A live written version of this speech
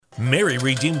Mary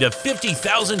redeemed a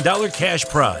 $50,000 cash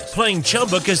prize playing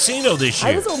Chumba Casino this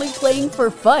year. I was only playing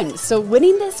for fun, so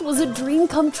winning this was a dream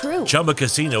come true. Chumba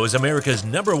Casino is America's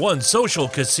 #1 social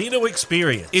casino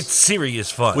experience. It's serious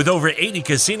fun. With over 80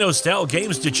 casino-style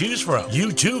games to choose from,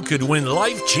 you too could win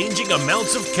life-changing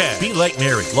amounts of cash. Be like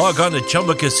Mary. Log on to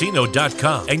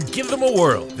ChumbaCasino.com and give them a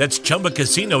whirl. That's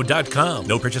ChumbaCasino.com.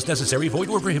 No purchase necessary. Void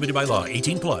where prohibited by law.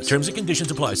 18 plus. Terms and conditions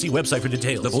apply. See website for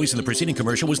details. The voice in the preceding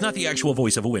commercial was not the actual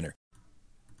voice of a winner.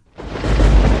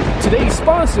 Today's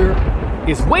sponsor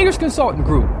is Waiters Consulting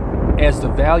Group. As the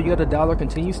value of the dollar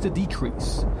continues to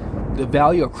decrease, the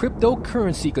value of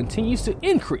cryptocurrency continues to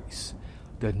increase.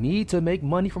 The need to make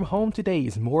money from home today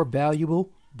is more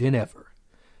valuable than ever.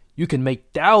 You can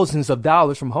make thousands of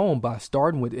dollars from home by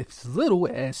starting with as little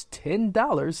as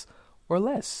 $10 or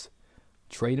less.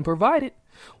 Trading provided.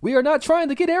 We are not trying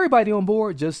to get everybody on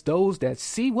board, just those that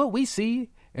see what we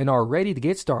see and are ready to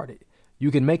get started. You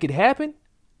can make it happen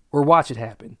or watch it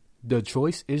happen. The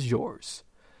choice is yours.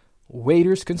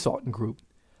 Waiters Consulting Group.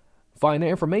 Find their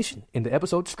information in the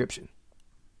episode description.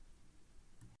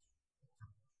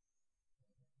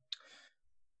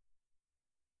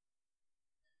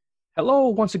 Hello,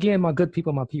 once again, my good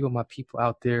people, my people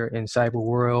out there in cyber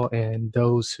world, and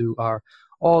those who are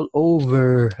all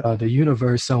over the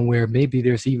universe somewhere. Maybe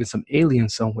there's even some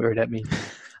aliens somewhere that may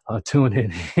tune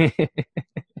in.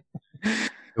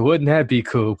 Wouldn't that be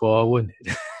cool, Paul? Wouldn't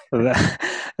it?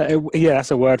 Yeah,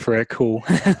 that's a word for it. Cool.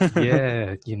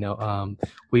 Yeah,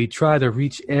 we try to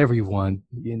reach everyone.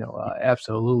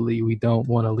 Absolutely, we don't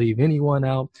want to leave anyone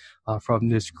out from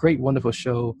this great, wonderful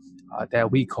show that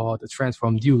we call the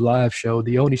Transform You Live Show,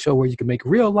 the only show where you can make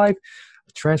real life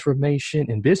transformation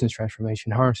and business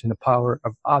transformation, harnessing the power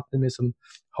of optimism,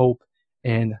 hope,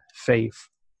 and faith.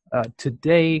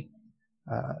 Today,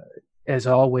 as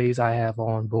always, I have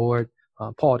on board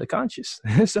Paul the Conscious.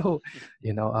 So, he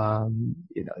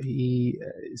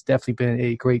has definitely been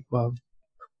a great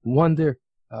wonder.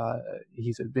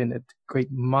 He's been a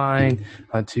great mind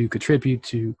to contribute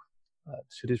to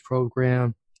this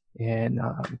program. And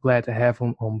I'm glad to have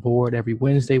him on board every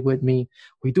Wednesday with me.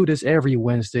 We do this every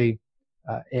Wednesday,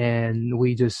 and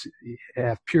we just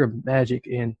have pure magic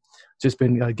and just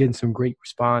been getting some great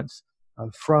response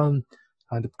from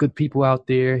the good people out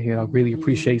there. I really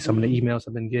appreciate some of the emails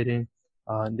I've been getting.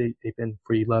 They've been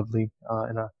pretty lovely.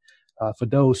 And for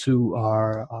those who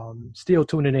are still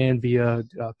tuning in via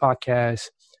podcast,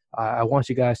 I want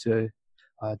you guys to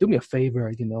do me a favor.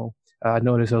 I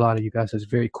know there's a lot of you guys that's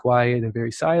very quiet and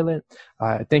very silent.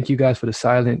 Thank you guys for the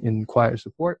silent and quiet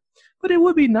support. But it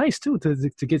would be nice too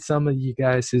to get some of you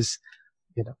guys'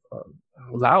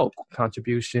 loud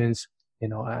contributions.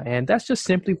 And that's just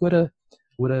simply what a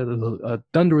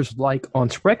thunderous like on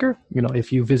Spreaker.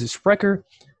 If you visit Spreaker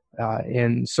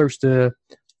and search the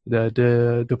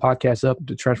podcast up,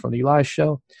 the Transform the Live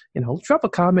Show, drop a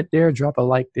comment there, drop a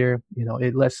like there.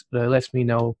 It lets me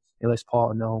know. It lets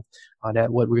Paul know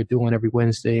that what we're doing every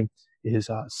Wednesday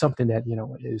is something that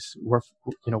is worth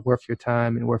your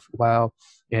time and worthwhile,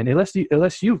 and it lets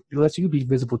you be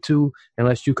visible too, and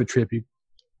lets you contribute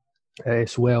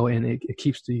as well, and it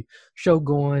keeps the show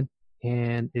going,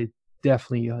 and it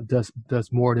definitely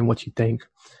does more than what you think.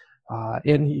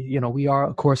 And we are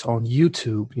of course on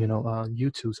YouTube,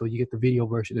 YouTube, so you get the video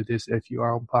version of this. If you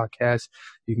are on podcast,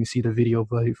 you can see the video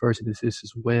version of this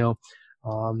as well.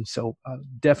 So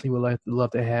definitely would love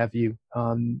to have you,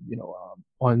 on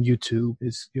YouTube.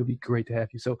 It'll be great to have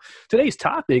you. So today's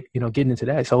topic, getting into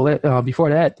that. So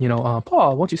before that,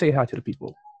 Paul, why don't you say hi to the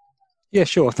people? Yeah,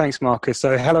 sure. Thanks, Marcus.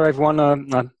 So hello, everyone.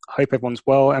 I hope everyone's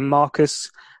well. And Marcus,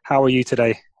 how are you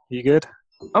today? Are you good?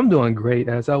 I'm doing great.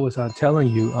 As I was telling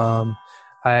you,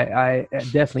 I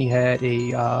definitely had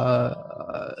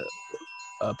a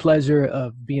pleasure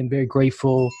of being very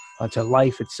grateful to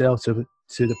life itself,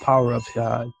 to the power of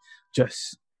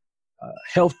just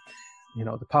health,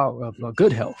 the power of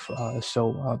good health,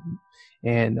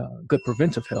 and good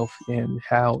preventive health, and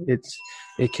how it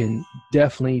can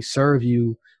definitely serve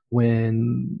you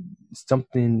when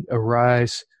something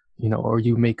arises, or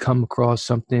you may come across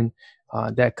something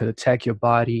that could attack your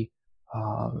body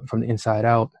from the inside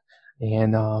out.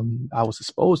 And I was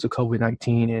exposed to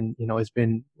COVID-19, and it's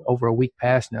been over a week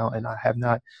past now, and I have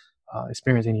not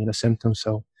experienced any of the symptoms.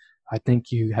 So I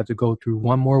think you have to go through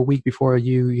one more week before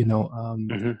you're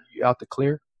out the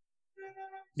clear.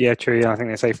 Yeah, true. Yeah, I think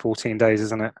they say 14 days,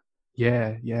 isn't it?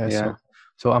 Yeah.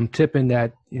 So I'm tipping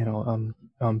that,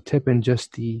 I'm tipping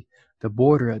just the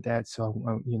border of that.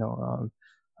 So,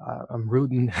 I'm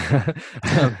rooting,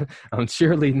 I'm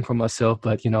cheerleading for myself,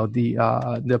 but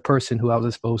the person who I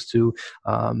was exposed to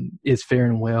is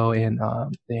faring well, and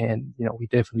we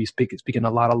definitely speaking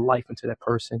a lot of life into that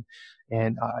person,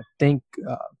 and I think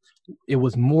it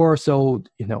was more so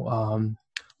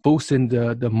boosting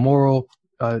the moral.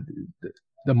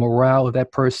 The morale of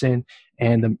that person,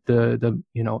 and the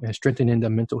and strengthening the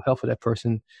mental health of that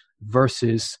person,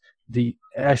 versus the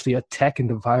actually attacking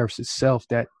the virus itself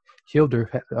that healed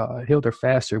her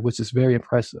faster, which is very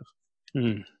impressive.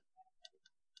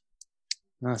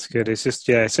 That's good. It's just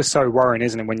so worrying,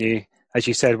 isn't it? When you, as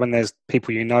you said, when there's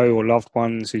people or loved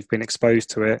ones who've been exposed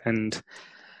to it, and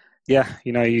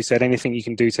you said anything you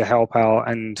can do to help out,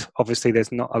 and obviously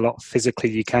there's not a lot physically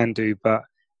you can do, but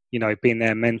being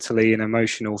there mentally and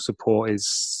emotional support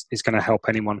is going to help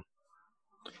anyone.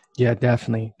 Yeah,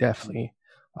 definitely.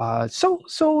 So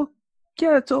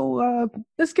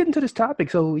let's get into this topic.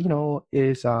 So,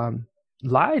 is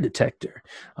lie detector.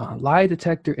 Lie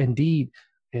detector indeed.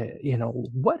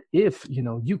 What if,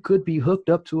 you could be hooked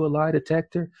up to a lie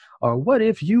detector, or what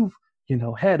if you've,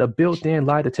 had a built-in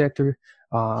lie detector,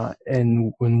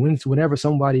 and whenever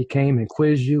somebody came and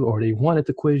quizzed you, or they wanted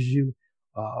to quiz you,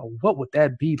 what would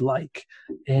that be like?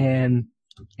 And,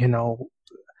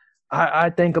 I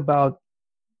think about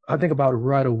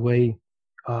right away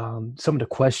some of the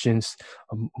questions,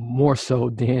 more so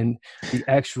than the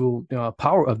actual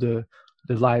power of the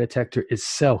lie detector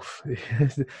itself.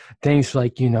 Things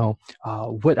like,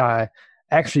 would I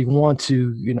actually want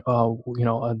to,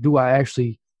 do I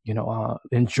actually,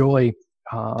 enjoy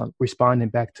responding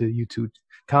back to YouTube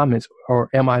comments, or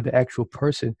am I the actual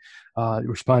person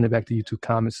responding back to YouTube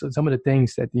comments? So some of the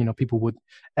things that people would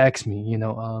ask me,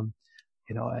 and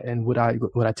would I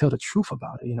tell the truth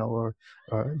about it, or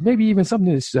maybe even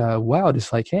something that's wild.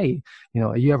 It's like, hey,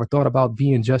 you ever thought about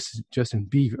being Justin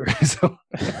Bieber? So,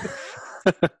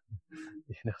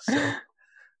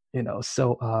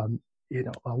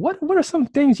 what are some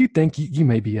things you think you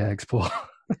may be asked for?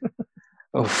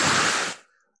 Oh,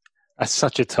 that's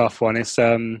such a tough one. It's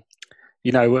when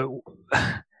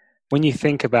you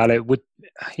think about it, would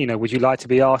you like to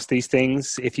be asked these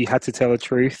things if you had to tell the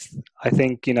truth? I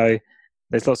think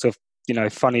there's lots of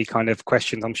funny kind of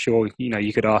questions I'm sure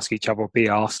you could ask each other or be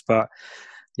asked, but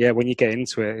when you get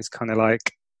into it, it's kind of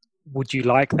like, would you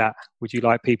like that? Would you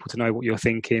like people to know what you're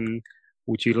thinking?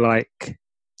 Would you like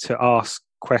to ask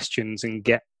questions and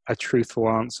get a truthful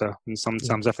answer? And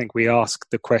sometimes I think we ask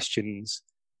the questions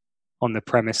on the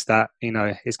premise that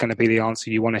it's going to be the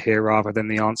answer you want to hear, rather than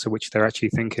the answer which they're actually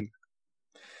thinking.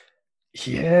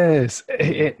 Yes,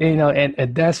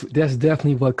 and that's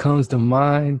definitely what comes to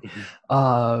mind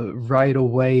right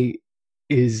away.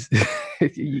 Is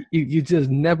you just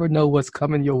never know what's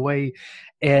coming your way,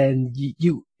 and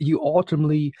you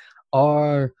ultimately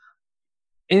are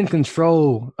in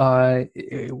control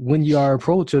when you are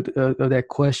approached that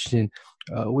question.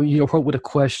 When you approach with a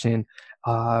question,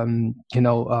 would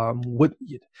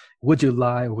you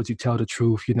lie, or would you tell the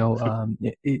truth?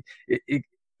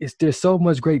 There's so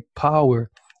much great power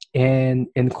in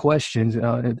questions,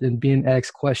 in being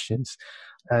asked questions.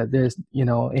 There's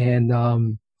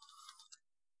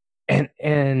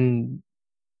and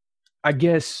I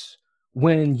guess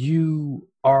when you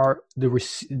are on the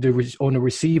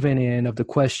receiving end of the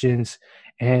questions,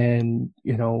 and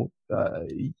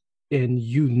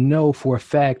and for a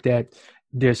fact that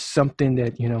there's something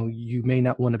that you may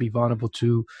not want to be vulnerable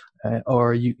to,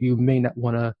 or you may not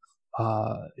want to,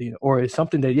 or it's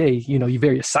something that you're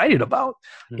very excited about.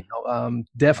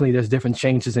 Definitely there's different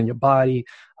changes in your body.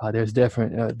 There's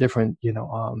different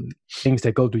things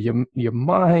that go through your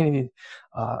mind.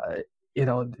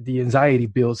 The anxiety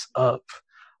builds up,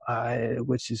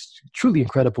 which is truly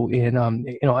incredible. And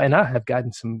and I have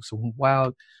gotten some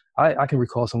wild. I can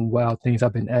recall some wild things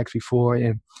I've been asked before,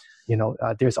 and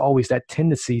there's always that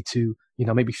tendency to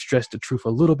maybe stress the truth a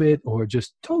little bit, or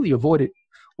just totally avoid it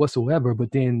whatsoever.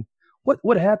 But then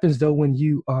what happens though when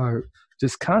you are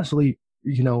just constantly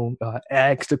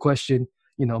asked the question,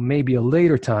 maybe a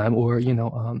later time, or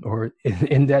or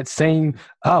in that same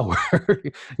hour,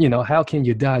 how can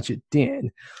you dodge it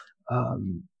then?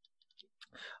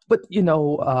 But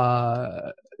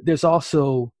there's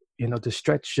also the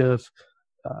stretch of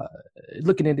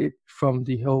looking at it from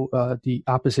the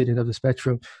opposite end of the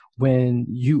spectrum, when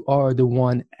you are the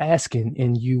one asking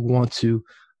and you want to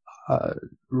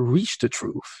reach the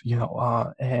truth,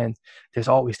 and there's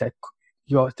always that,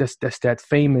 that's that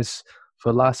famous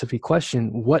philosophy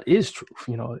question: what is truth?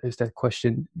 Is that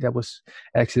question that was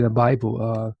actually in the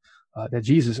Bible, that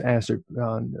Jesus answered.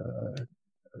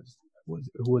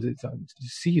 who was it?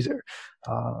 Caesar.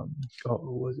 It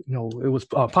was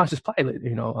Pontius Pilate.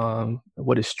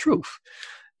 What is truth?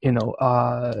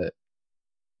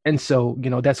 And so,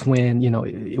 that's when,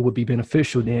 it would be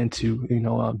beneficial then to,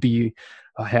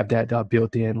 have that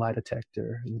built-in lie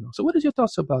detector. So what is your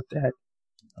thoughts about that?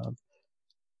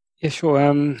 Yeah,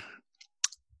 sure.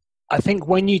 I think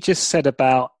when you just said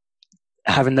about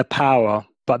having the power,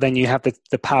 but then you have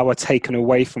the power taken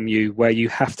away from you, where you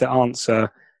have to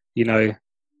answer,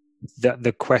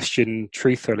 the question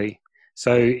truthfully.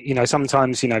 So,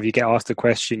 sometimes, if you get asked a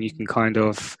question, you can kind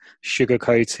of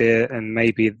sugarcoat it, and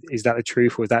maybe, is that the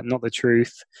truth or is that not the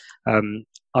truth?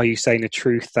 Are you saying the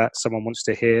truth that someone wants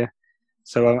to hear?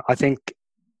 So I think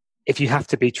if you have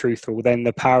to be truthful, then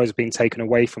the power has been taken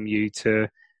away from you to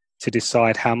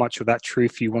decide how much of that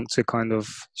truth you want to kind of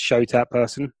show to that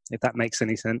person, if that makes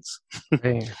any sense.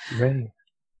 Right.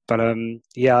 But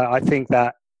I think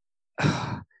that,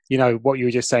 what you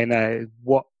were just saying there,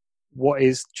 what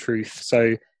is truth?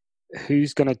 So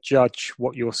who's going to judge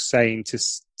what you're saying to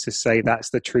say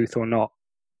that's the truth or not?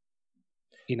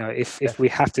 If we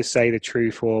have to say the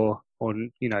truth or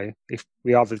if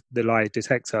we are the lie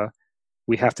detector,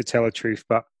 we have to tell the truth,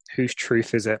 but whose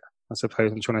truth is it? I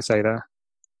suppose I'm trying to say there.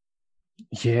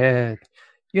 Yeah,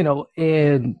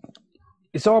 and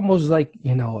it's almost like,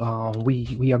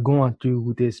 we are going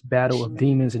through this battle of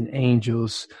demons and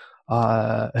angels,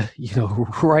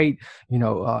 right,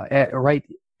 right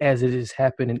as it is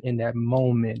happening in that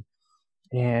moment.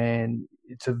 And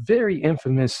it's a very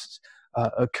infamous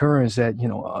occurrence that,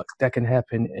 that can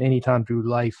happen anytime through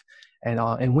life.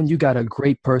 And when you got a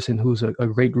great person who's a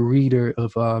great reader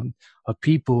of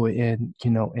people, and,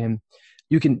 and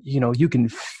you can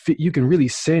really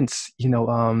sense,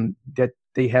 that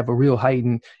they have a real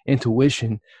heightened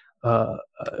intuition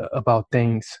about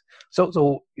things.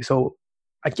 So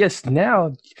I guess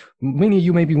now many of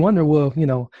you may be wondering, well,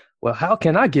 how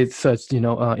can I get such,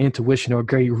 intuition or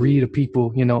great read of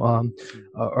people,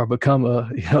 or become a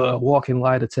walking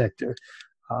lie detector?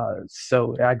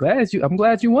 So I'm glad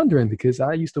you're wondering, because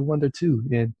I used to wonder too.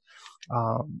 And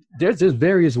there's just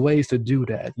various ways to do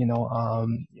that, Now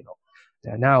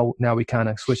we kind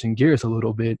of switching gears a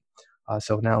little bit.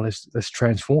 So now let's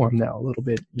transform now a little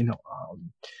bit,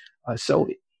 So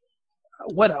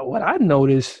what I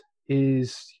noticed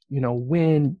is,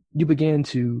 when you begin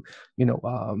to,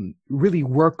 really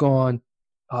work on,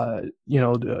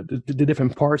 the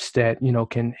different parts that,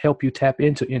 can help you tap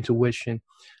into intuition,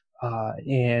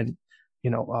 and,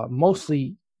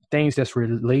 mostly things that's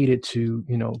related to,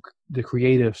 the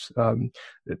creatives,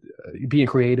 being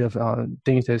creative,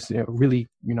 things that's really,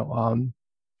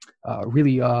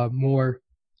 really more,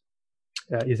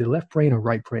 is it left brain or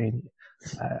right brain?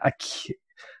 I can't,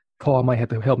 Paul might have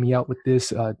to help me out with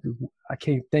this. I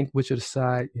can't think which of the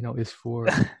side, is for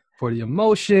the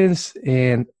emotions,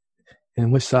 and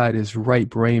which side is right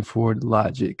brain for the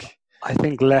logic. I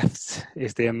think left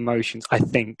is the emotions, I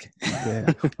think.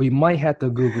 Yeah, we might have to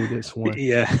Google this one.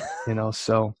 Yeah.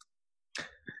 So.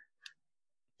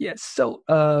 Yeah, so,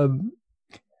 and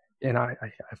I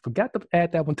forgot to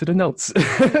add that one to the notes.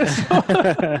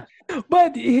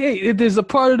 But hey, there's a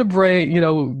part of the brain,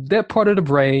 that part of the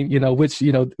brain, which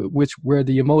where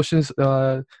the emotions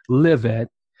live at,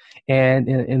 and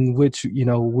in which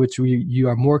you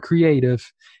are more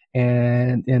creative,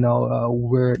 and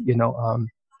where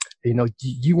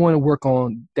you want to work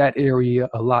on that area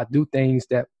a lot, do things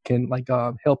that can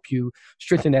help you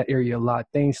strengthen that area a lot.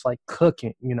 Things like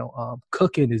cooking,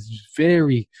 cooking is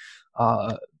very,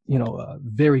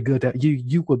 very good. That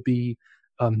you would be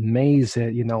amazed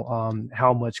at,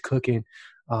 how much cooking,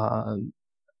 how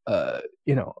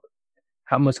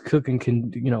much cooking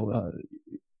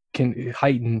can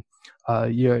heighten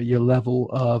your level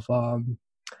of,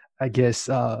 I guess,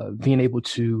 being able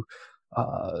to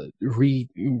read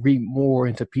more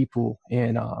into people.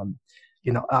 And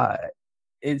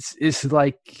it's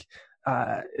like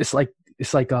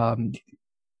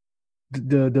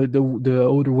the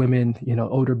older women,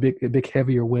 older big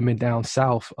heavier women down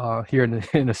south here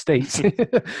in the States.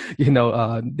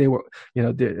 They were,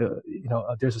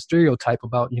 there's a stereotype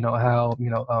about how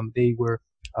they were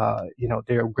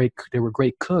they were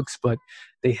great cooks, but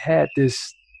they had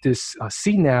this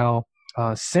senile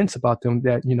sense about them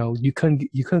that you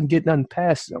couldn't get nothing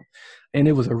past them, and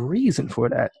it was a reason for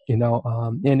that.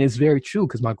 And it's very true,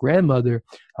 because my grandmother,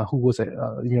 who was a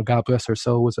God bless her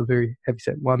soul, was a very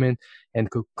heavyset woman and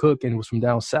could cook, and was from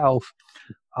down south.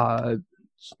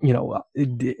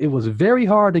 It was very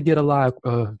hard to get a lie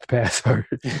past her.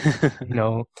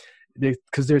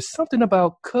 Because there's something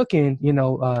about cooking,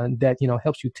 that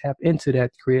helps you tap into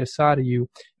that creative side of you,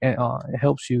 and it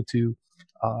helps you to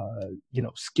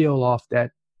scale off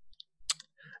that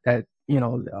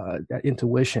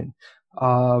intuition.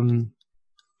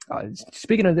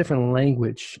 Speaking a different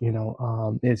language,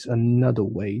 is another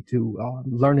way to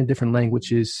learning different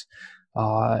languages.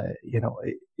 It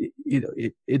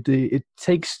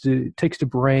takes the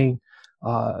brain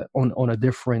on a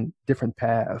different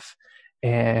path,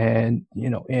 and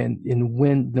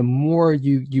when the more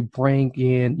you bring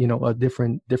in a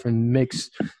different mix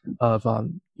of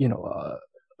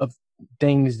of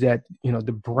things that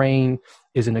the brain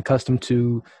isn't accustomed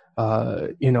to,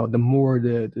 the more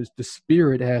the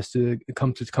spirit has to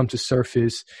come to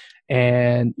surface,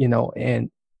 and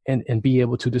be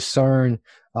able to discern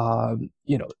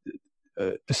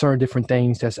discern different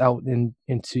things that's out in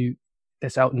the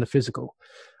physical.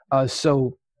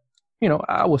 So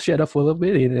I will shut up for a little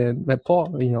bit and then let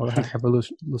Paul have a little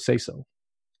say so.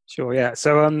 Sure, yeah.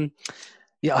 So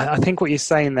I think what you're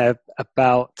saying there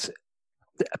about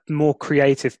more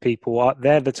creative people,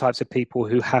 they're the types of people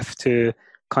who have to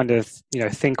kind of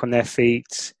think on their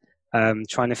feet,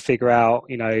 trying to figure out,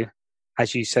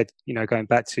 as you said, going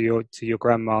back to your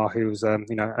grandma, who was an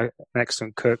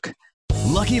excellent cook.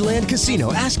 Lucky Land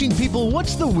Casino, asking people,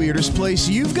 what's the weirdest place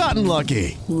you've gotten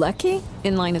lucky? Lucky?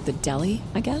 In line at the deli,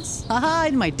 I guess? Aha,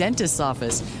 in my dentist's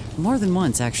office. More than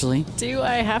once, actually. Do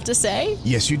I have to say?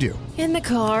 Yes, you do. In the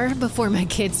car before my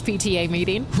kids' PTA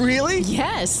meeting. Really?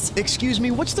 Yes. Excuse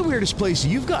me, what's the weirdest place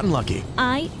you've gotten lucky?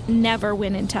 I never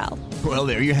win and tell. Well,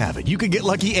 there you have it. You can get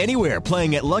lucky anywhere,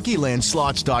 playing at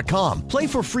LuckyLandSlots.com. Play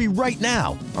for free right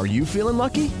now. Are you feeling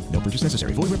lucky? No purchase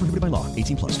necessary. Void where prohibited by law.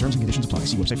 18+. Terms and conditions apply.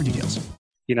 See website for details.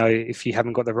 If you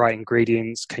haven't got the right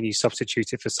ingredients, can you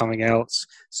substitute it for something else?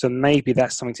 So maybe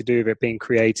that's something to do with it being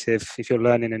creative. If you're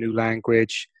learning a new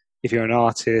language, if you're an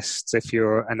artist, if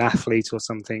you're an athlete or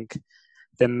something,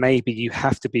 then maybe you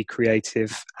have to be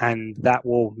creative, and that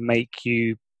will make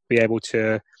you be able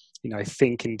to,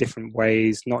 think in different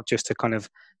ways, not just to kind of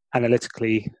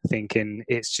analytically thinking.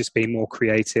 It's just being more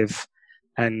creative.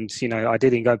 And, I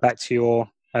didn't go back to your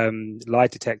lie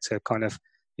detector kind of,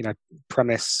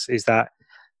 premise is that,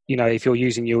 if you're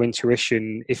using your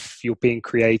intuition, if you're being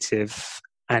creative,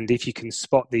 and if you can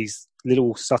spot these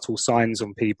little subtle signs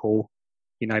on people,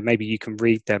 maybe you can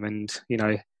read them, and,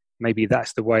 maybe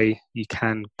that's the way you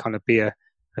can kind of be a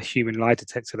human lie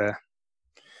detector there.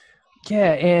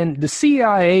 Yeah, and the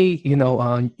CIA, in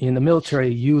the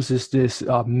military uses this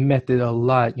method a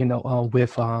lot,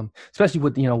 with especially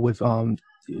with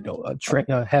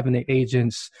having the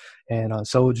agents and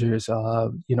soldiers,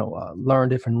 learn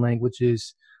different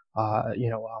languages,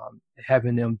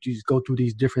 having them just go through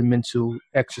these different mental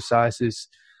exercises,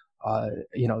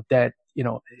 that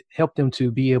help them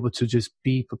to be able to just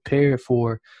be prepared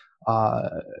for,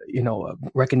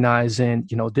 recognizing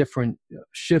different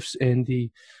shifts in the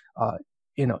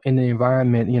in the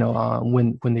environment,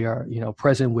 when they are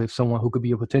present with someone who could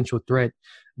be a potential threat,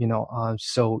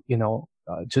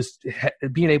 just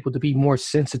being able to be more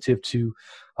sensitive to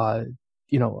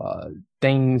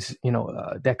things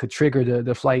that could trigger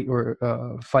the flight or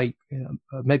fight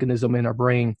mechanism in our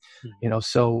brain.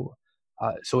 So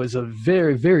it's a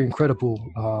very, very incredible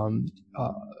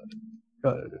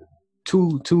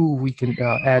tool we can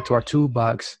add to our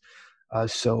toolbox.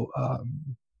 So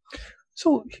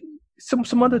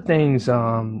some other things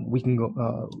we can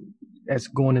go as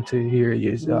going into here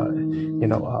is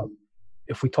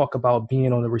if we talk about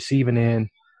being on the receiving end.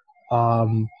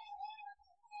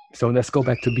 So let's go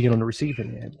back to being on the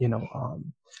receiving end.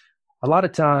 A lot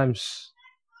of times,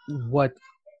 what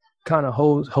kind of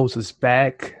holds us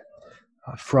back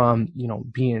from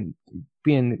being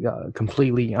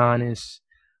completely honest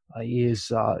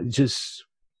is just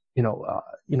hey,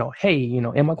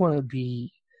 am I going to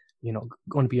be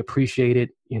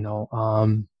appreciated?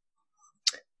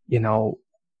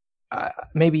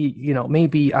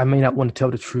 Maybe I may not want to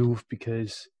tell the truth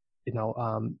because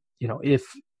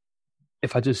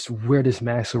if I just wear this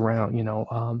mask around,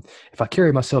 if I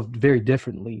carry myself very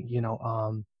differently,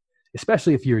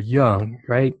 especially if you're young,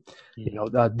 right?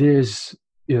 There's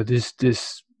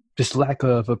this lack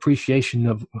of appreciation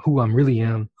of who I really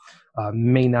am,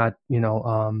 may not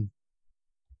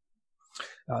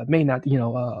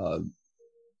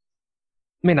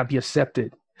be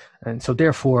accepted, and so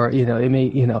therefore,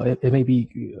 it may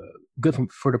be good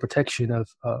for the protection of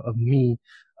me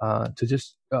to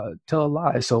just tell a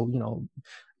lie. So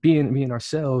being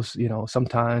ourselves,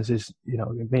 sometimes is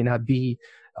it may not be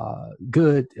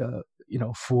good,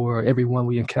 for everyone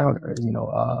we encounter.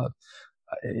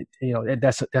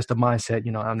 that's the mindset.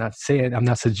 I'm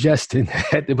not suggesting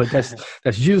that, but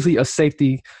that's usually a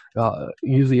safety, a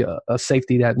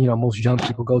safety that most young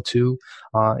people go to,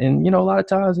 and a lot of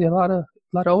times a lot of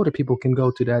older people can go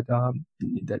to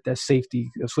that safety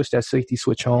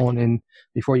switch on, and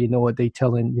before you know it, they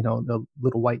telling the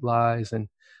little white lies and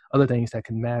other things that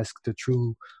can mask the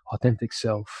true, authentic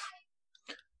self.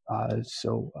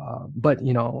 But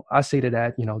I say to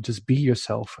that, just be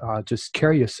yourself, just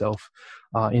carry yourself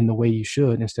in the way you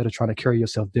should, instead of trying to carry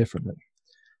yourself differently.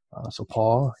 So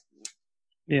Paul.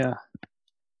 Yeah.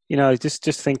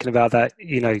 Just thinking about that,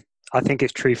 I think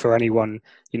it's true for anyone,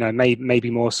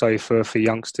 maybe more so for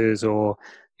youngsters or,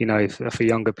 for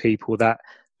younger people, that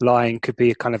lying could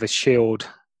be a kind of a shield,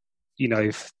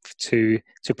 to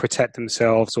protect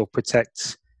themselves or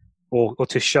protect or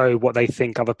to show what they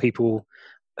think other people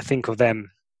think of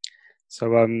them.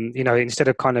 So, instead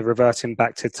of kind of reverting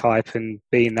back to type and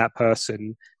being that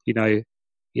person, maybe,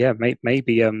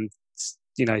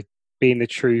 being the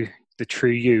true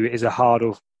you is a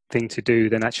harder thing to do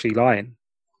than actually lying,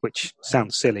 which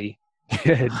sounds silly.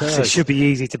 Yeah, it does. It should be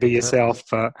easy to be yourself,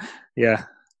 but yeah.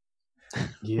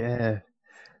 Yeah.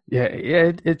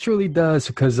 It truly does,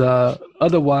 because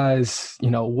otherwise,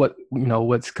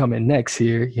 what's coming next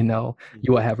here, you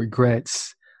will have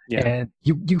regrets. Yeah. And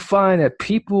you find that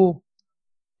people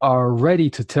are ready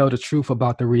to tell the truth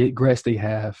about the regrets they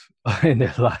have in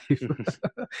their life.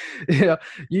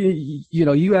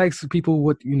 You ask people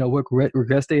what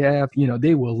regrets they have,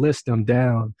 they will list them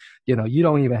down. You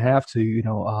don't even have to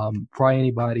pry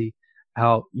anybody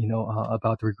out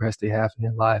about the regrets they have in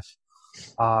their life,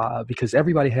 because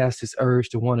everybody has this urge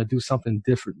to want to do something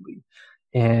differently.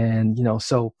 And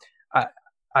so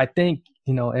I think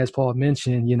as Paul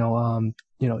mentioned,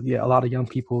 a lot of young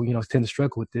people, tend to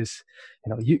struggle with this.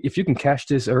 If you can catch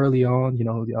this early on,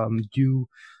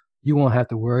 you won't have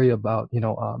to worry about,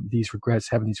 having these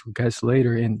regrets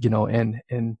later, and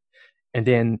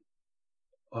then,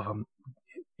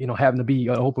 having to be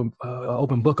an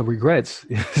open book of regrets.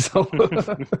 So,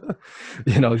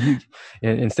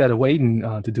 instead of waiting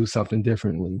to do something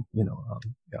differently,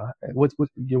 what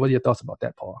are your thoughts about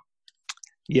that, Paul?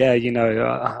 Yeah,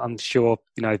 I'm sure,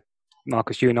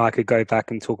 Marcus, you and I could go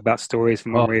back and talk about stories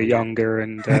from when we were younger,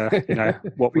 and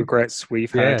what regrets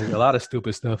we've had. Yeah, a lot of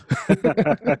stupid stuff.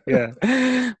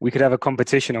 Yeah, we could have a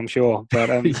competition, I'm sure. But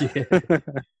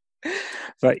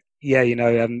but yeah,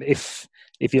 if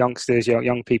youngsters,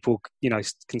 young people,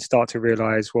 can start to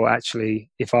realize, well, actually,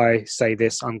 if I say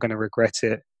this, I'm going to regret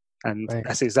it, and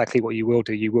that's exactly what you will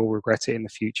do. You will regret it in the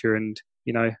future, and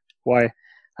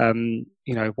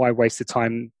why waste the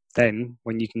time then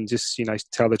when you can just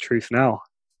tell the truth now?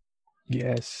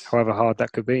 Yes, however hard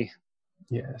that could be.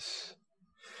 Yes.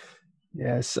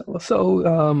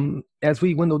 So as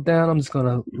we dwindle down, I'm just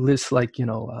gonna list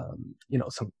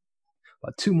some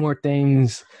two more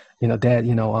things that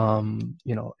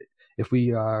if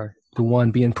we are the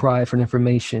one being pried for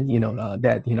information,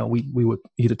 that we would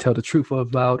either tell the truth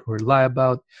about or lie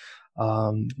about.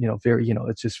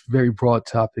 It's just very broad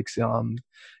topics.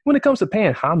 When it comes to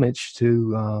paying homage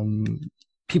to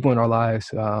people in our lives,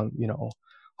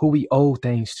 who we owe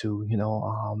things to,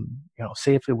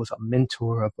 say if it was a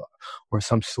mentor or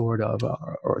some sort of,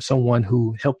 or someone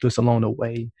who helped us along the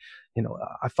way,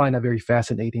 I find that very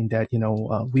fascinating that,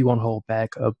 we won't hold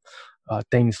back of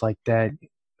things like that.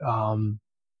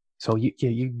 So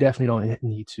you definitely don't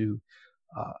need to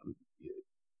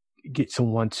get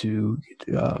someone to,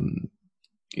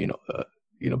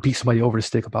 beat somebody over the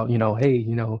stick about, hey,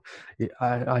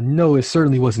 I know it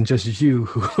certainly wasn't just you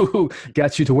who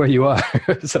got you to where you are.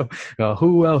 So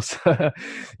who else,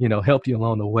 helped you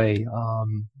along the way?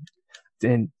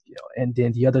 Then, and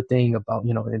then the other thing about,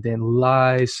 and then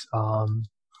lies,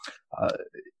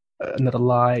 another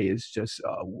lie is just,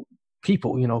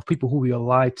 people who we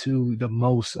lie to the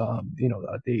most,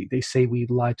 they say we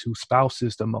lie to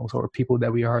spouses the most, or people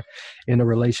that we are in a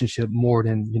relationship more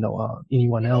than,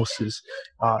 anyone else's.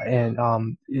 And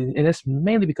it's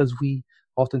mainly because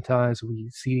oftentimes we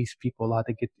see these people a lot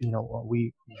to get,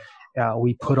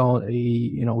 we put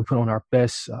on our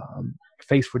best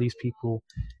face for these people.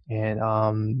 And,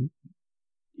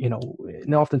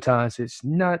 and oftentimes it's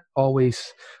not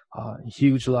always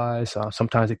huge lies.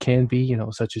 Sometimes it can be,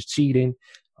 such as cheating.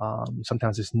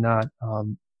 Sometimes it's not.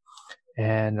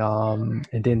 And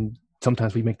then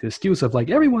sometimes we make the excuse of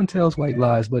everyone tells white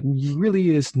lies, but it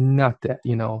really is not that.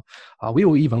 We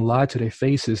will even lie to their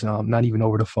faces, not even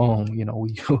over the phone.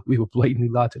 We will blatantly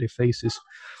lie to their faces,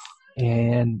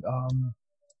 and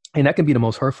that can be the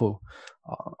most hurtful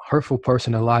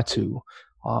person to lie to.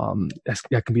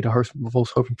 that can be the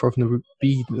most hurtful person to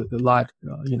be a lot.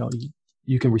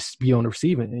 You can be on the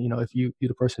receiving. If you're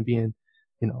the person being,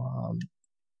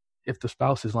 if the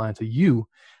spouse is lying to you,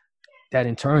 that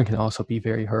in turn can also be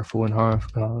very hurtful and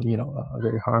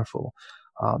very harmful.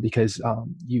 Because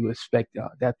you expect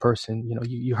that person,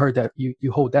 you heard that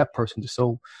you hold that person to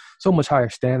so much higher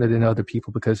standard than other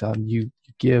people, because you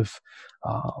give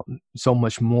so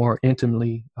much more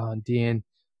intimately than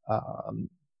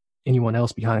anyone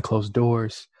else behind closed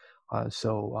doors.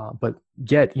 But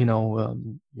yet, you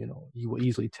will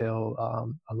easily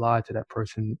tell a lie to that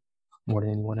person more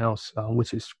than anyone else,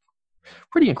 which is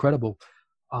pretty incredible.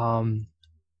 So,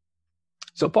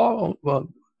 Paul, well,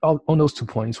 on those 2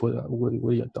 points, what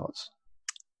are your thoughts?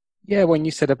 Yeah, when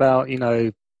you said about,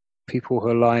 people who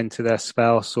are lying to their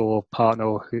spouse or partner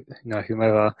or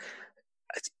whomever,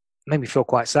 it made me feel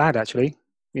quite sad, actually.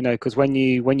 Because when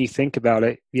you think about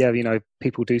it, yeah,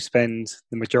 people do spend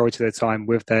the majority of their time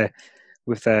with their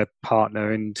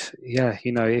partner, and yeah,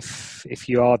 if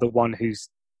you are the one who's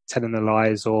telling the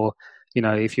lies, or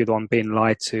if you're the one being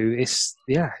lied to, it's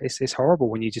horrible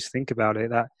when you just think about it.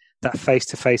 That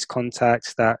face-to-face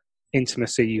contact, that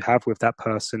intimacy you have with that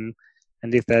person,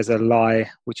 and if there's a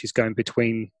lie which is going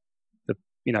between the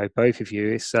both of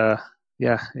you, it's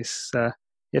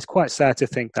quite sad to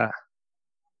think that.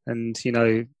 And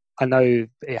I know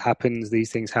it happens,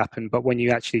 these things happen, but when you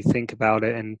actually think about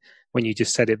it, and when you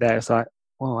just said it there, it's like,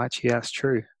 well, actually that's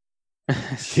true.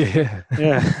 Yeah,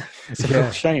 it's a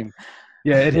real shame.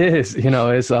 Yeah, it is.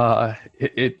 It's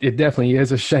it definitely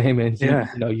is a shame, and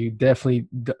you definitely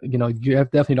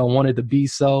definitely don't want it to be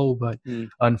so, but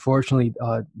unfortunately,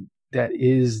 that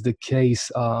is the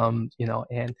case. And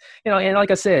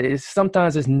like I said,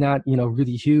 sometimes it's not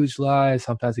really huge lies.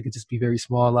 Sometimes it could just be very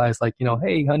small lies, like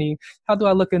hey, honey, how do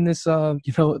I look in this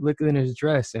look in this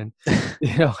dress? And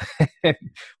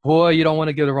boy, you don't want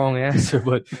to give the wrong answer,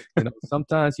 but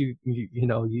sometimes you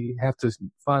have to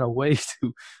find a way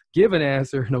to give an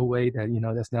answer in a way that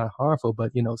that's not harmful,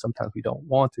 but sometimes we don't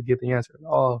want to give the answer at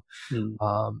all.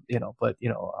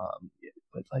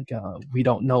 We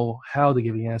don't know how to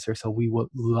give the answer, so we would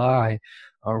lie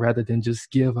rather than just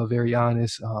give a very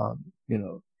honest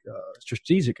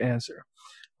strategic answer,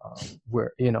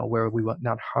 where we would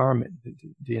not harm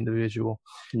the individual.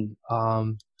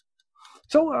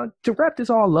 So to wrap this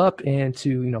all up, and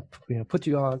to put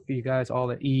you guys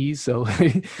all at ease, so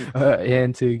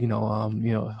and to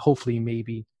hopefully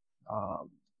maybe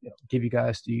give you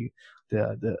guys the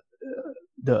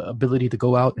ability to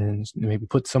go out and maybe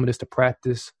put some of this to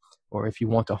practice, or if you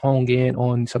want to hone in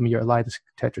on some of your lie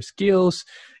detector skills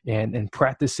and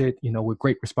practice it with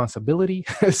great responsibility.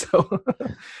 So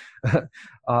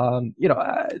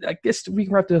I guess we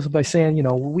can wrap this up by saying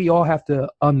we all have to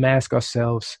unmask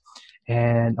ourselves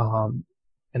and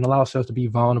allow ourselves to be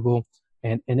vulnerable,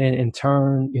 and then in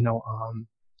turn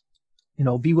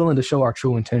be willing to show our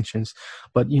true intentions,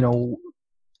 but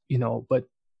but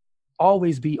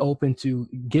always be open to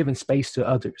giving space to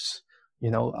others.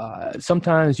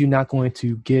 Sometimes you're not going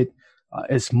to get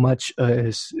as much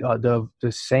as the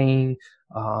same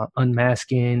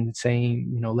unmasking,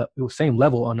 same same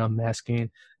level on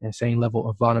unmasking, and same level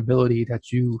of vulnerability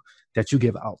that you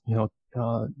give out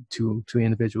to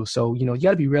individuals. So you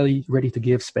got to be really ready to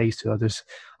give space to others.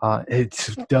 It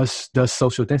does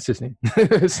social distancing.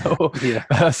 So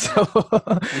yeah.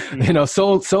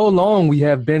 So long we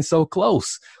have been so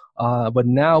close. But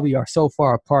now we are so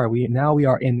far apart. We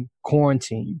are in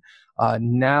quarantine.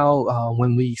 Now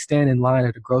when we stand in line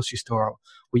at the grocery store,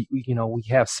 we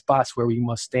have spots where we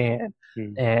must stand,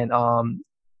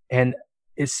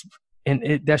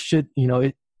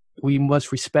 we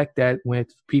must respect that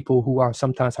with people who are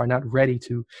sometimes not ready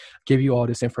to give you all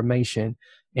this information,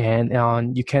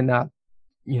 and you cannot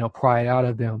pry it out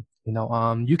of them.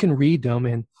 You can read them,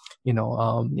 and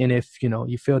and if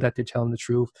you feel that they're telling the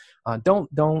truth,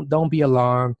 don't be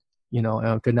alarmed.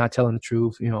 If they're not telling the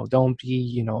truth, don't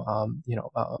be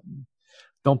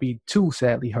don't be too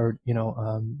sadly hurt.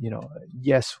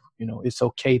 Yes, it's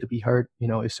okay to be hurt.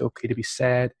 It's okay to be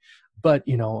sad, but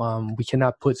we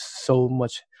cannot put so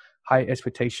much high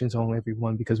expectations on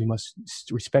everyone, because we must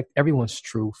respect everyone's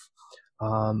truth.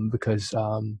 Because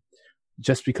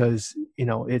just because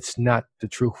it's not the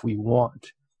truth we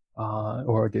want,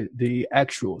 or the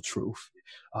actual truth,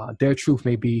 their truth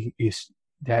may be is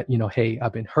that hey,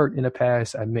 I've been hurt in the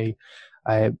past. I may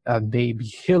be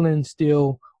healing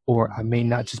still, or I may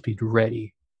not just be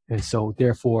ready, and so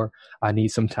therefore I need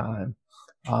some time.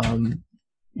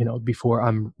 Before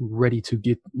I'm ready to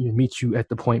meet you at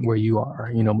the point where you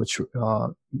are,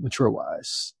 mature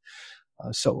wise.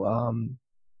 So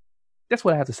that's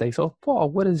what I have to say. So,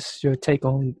 Paul, what is your take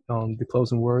on the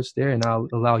closing words there? And I'll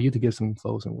allow you to give some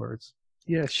closing words.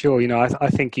 Yeah, sure. I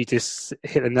think you just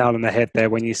hit the nail on the head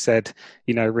there when you said,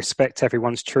 respect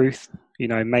everyone's truth.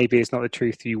 Maybe it's not the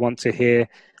truth you want to hear.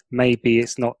 Maybe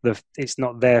it's not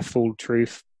their full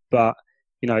truth, but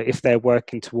if they're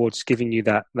working towards giving you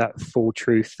that full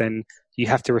truth, then you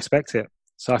have to respect it.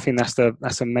 So I think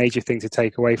that's a major thing to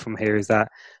take away from here is that,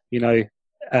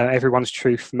 everyone's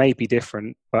truth may be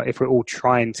different, but if we're all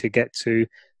trying to get to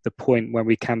the point where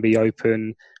we can be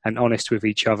open and honest with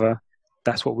each other,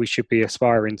 that's what we should be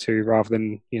aspiring to rather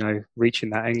than, reaching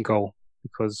that end goal.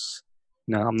 Because,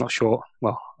 I'm not sure,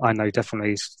 well, I know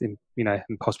definitely it's,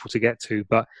 impossible to get to,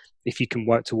 but if you can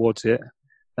work towards it,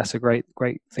 that's a great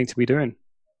thing to be doing.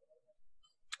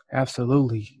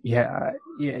 Absolutely. Yeah.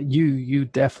 You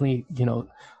definitely,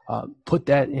 put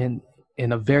that in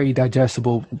a very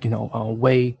digestible,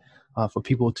 way for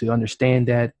people to understand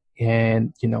that.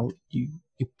 And, you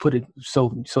put it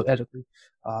so ethically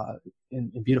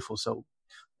and beautiful. So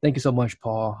thank you so much,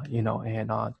 Paul, and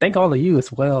thank all of you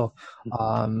as well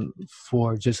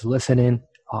for just listening.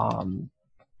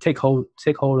 Take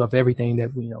hold of everything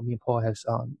that, me and Paul has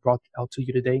brought out to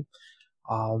you today.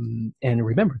 And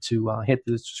remember to hit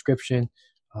the subscription,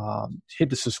 hit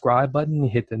the subscribe button,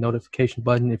 hit the notification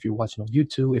button if you're watching on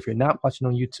YouTube. If you're not watching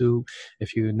on YouTube,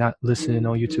 if you're not listening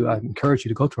on YouTube, I encourage you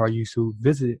to go to our YouTube,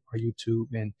 visit our YouTube,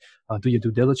 and do your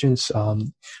due diligence.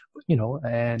 And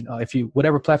if you,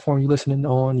 whatever platform you're listening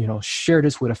on, share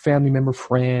this with a family member,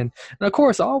 friend, and of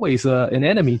course, always an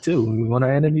enemy too. We want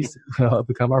our enemies to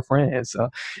become our friends.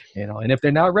 And if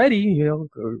they're not ready,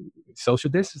 social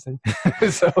distancing.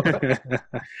 So,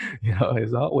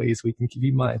 as always, we can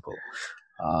be mindful.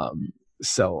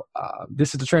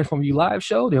 This is the Transform You Live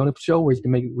show, the only show where you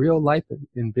can make real life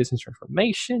and business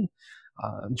transformation.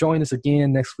 Join us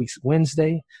again next week's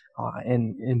Wednesday.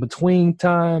 And in between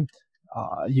time,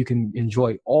 you can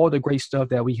enjoy all the great stuff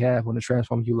that we have on the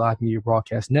Transform You Live Media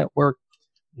Broadcast Network.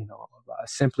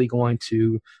 Simply going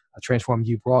to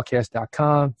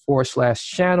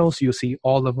transformyoubroadcast.com/channels. You'll see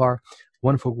all of our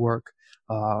wonderful work,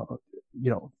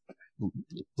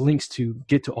 links to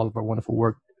get to all of our wonderful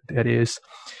work, that is,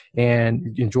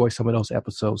 and enjoy some of those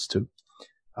episodes too.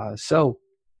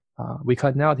 We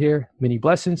cutting out here. Many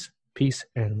blessings, peace,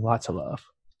 and lots of love.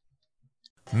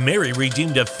 Mary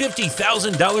redeemed a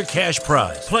 $50,000 cash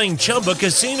prize playing Chumba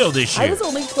Casino this year. I was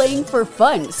only playing for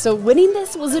fun, so winning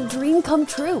this was a dream come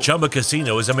true. Chumba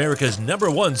Casino is America's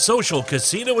 #1 social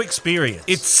casino experience.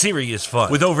 It's serious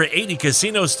fun. With over 80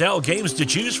 casino-style games to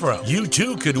choose from, you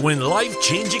too could win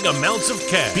life-changing amounts of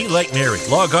cash. Be like Mary.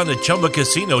 Log on to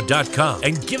ChumbaCasino.com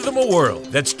and give them a whirl.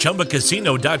 That's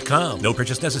ChumbaCasino.com. No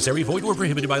purchase necessary. Void where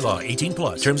prohibited by law.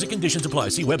 18+. Terms and conditions apply.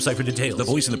 See website for details. The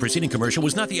voice in the preceding commercial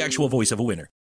was not the actual voice of a winner.